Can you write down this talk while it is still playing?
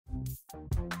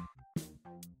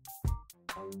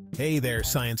Hey there,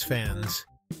 science fans.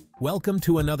 Welcome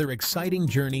to another exciting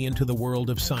journey into the world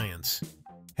of science.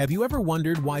 Have you ever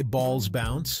wondered why balls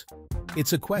bounce?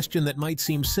 It's a question that might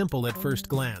seem simple at first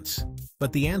glance,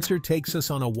 but the answer takes us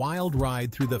on a wild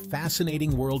ride through the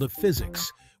fascinating world of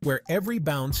physics, where every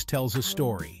bounce tells a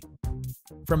story.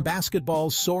 From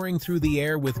basketballs soaring through the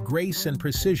air with grace and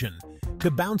precision,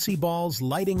 to bouncy balls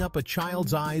lighting up a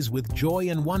child's eyes with joy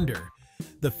and wonder,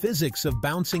 the physics of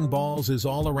bouncing balls is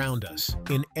all around us,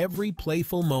 in every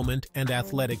playful moment and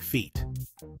athletic feat.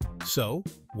 So,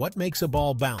 what makes a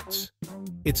ball bounce?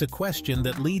 It's a question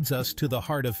that leads us to the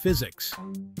heart of physics.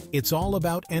 It's all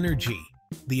about energy,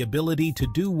 the ability to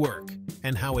do work,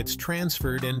 and how it's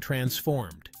transferred and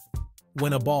transformed.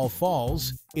 When a ball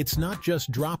falls, it's not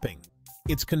just dropping.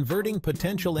 It's converting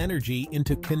potential energy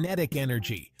into kinetic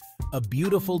energy, a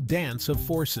beautiful dance of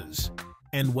forces.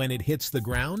 And when it hits the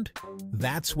ground,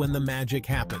 that's when the magic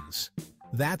happens.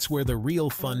 That's where the real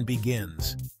fun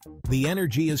begins. The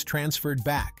energy is transferred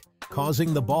back,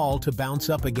 causing the ball to bounce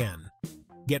up again.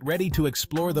 Get ready to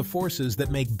explore the forces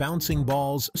that make bouncing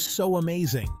balls so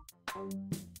amazing.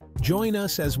 Join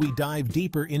us as we dive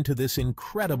deeper into this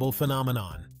incredible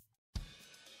phenomenon.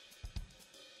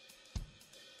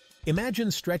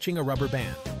 Imagine stretching a rubber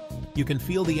band. You can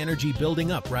feel the energy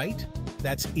building up, right?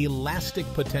 That's elastic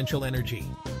potential energy.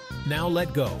 Now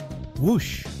let go.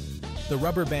 Whoosh! The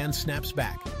rubber band snaps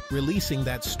back, releasing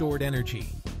that stored energy.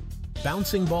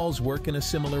 Bouncing balls work in a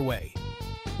similar way.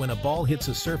 When a ball hits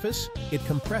a surface, it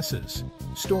compresses,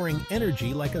 storing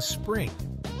energy like a spring.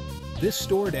 This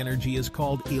stored energy is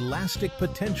called elastic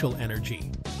potential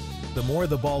energy. The more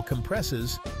the ball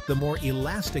compresses, the more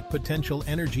elastic potential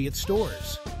energy it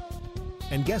stores.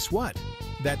 And guess what?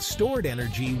 That stored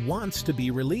energy wants to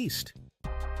be released.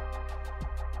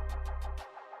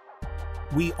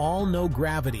 We all know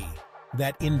gravity,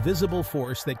 that invisible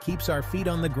force that keeps our feet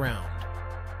on the ground.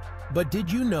 But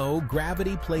did you know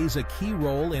gravity plays a key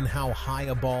role in how high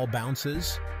a ball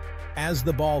bounces? As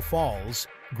the ball falls,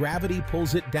 gravity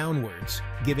pulls it downwards,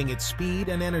 giving it speed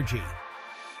and energy.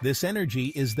 This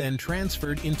energy is then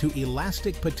transferred into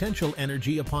elastic potential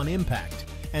energy upon impact,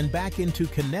 and back into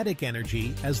kinetic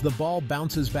energy as the ball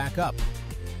bounces back up.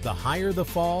 The higher the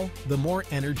fall, the more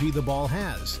energy the ball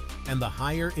has, and the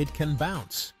higher it can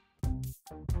bounce.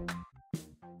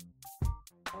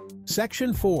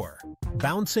 Section 4.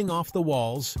 Bouncing off the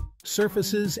walls,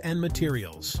 surfaces and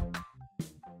materials.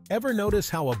 Ever notice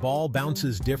how a ball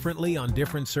bounces differently on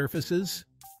different surfaces?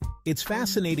 It's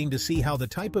fascinating to see how the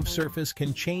type of surface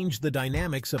can change the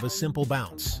dynamics of a simple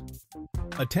bounce.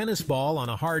 A tennis ball on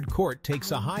a hard court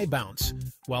takes a high bounce,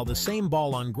 while the same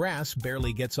ball on grass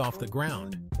barely gets off the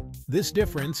ground. This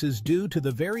difference is due to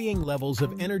the varying levels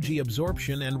of energy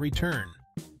absorption and return.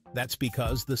 That's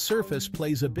because the surface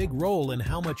plays a big role in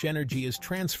how much energy is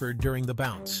transferred during the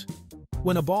bounce.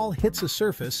 When a ball hits a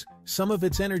surface, some of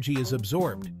its energy is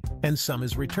absorbed, and some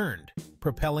is returned,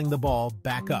 propelling the ball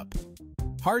back up.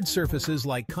 Hard surfaces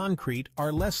like concrete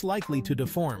are less likely to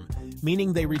deform,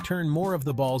 meaning they return more of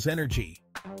the ball's energy.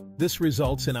 This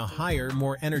results in a higher,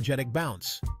 more energetic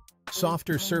bounce.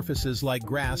 Softer surfaces like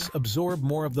grass absorb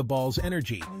more of the ball's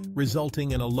energy,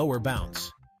 resulting in a lower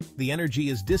bounce. The energy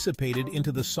is dissipated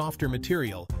into the softer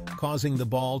material, causing the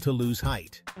ball to lose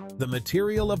height. The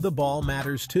material of the ball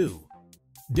matters too.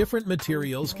 Different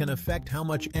materials can affect how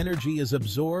much energy is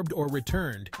absorbed or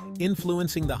returned,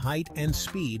 influencing the height and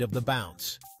speed of the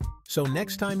bounce. So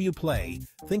next time you play,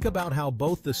 think about how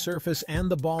both the surface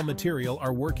and the ball material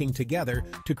are working together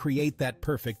to create that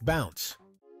perfect bounce.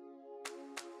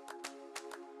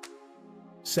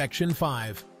 Section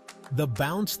 5. The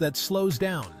bounce that slows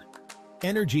down.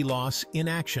 Energy loss in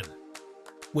action.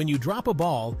 When you drop a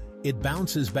ball, it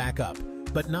bounces back up,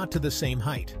 but not to the same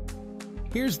height.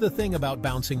 Here's the thing about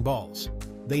bouncing balls.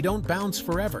 They don't bounce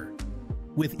forever.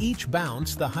 With each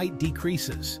bounce, the height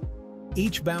decreases.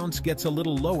 Each bounce gets a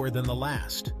little lower than the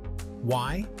last.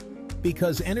 Why?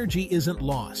 Because energy isn't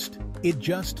lost. It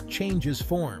just changes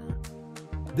form.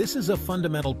 This is a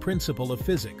fundamental principle of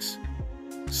physics.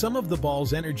 Some of the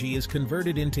ball's energy is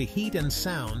converted into heat and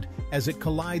sound as it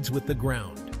collides with the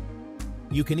ground.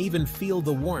 You can even feel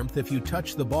the warmth if you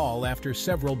touch the ball after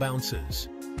several bounces.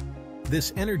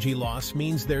 This energy loss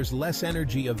means there's less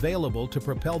energy available to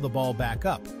propel the ball back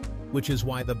up, which is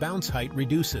why the bounce height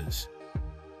reduces,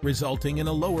 resulting in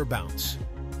a lower bounce.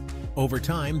 Over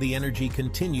time, the energy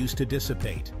continues to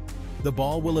dissipate. The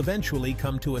ball will eventually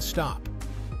come to a stop.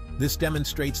 This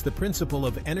demonstrates the principle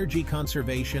of energy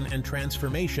conservation and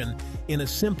transformation in a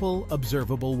simple,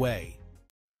 observable way.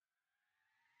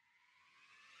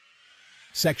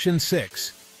 Section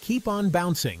 6. Keep on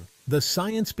bouncing. the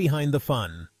science behind the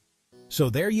fun. So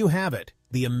there you have it,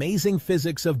 the amazing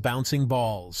physics of bouncing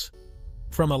balls.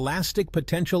 From elastic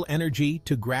potential energy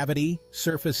to gravity,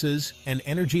 surfaces, and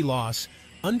energy loss,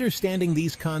 understanding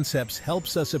these concepts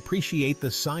helps us appreciate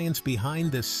the science behind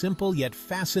this simple yet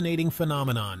fascinating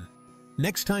phenomenon.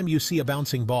 Next time you see a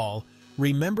bouncing ball,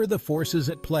 remember the forces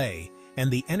at play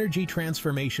and the energy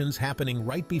transformations happening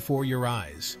right before your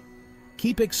eyes.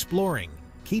 Keep exploring,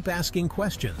 keep asking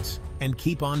questions, and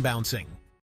keep on bouncing.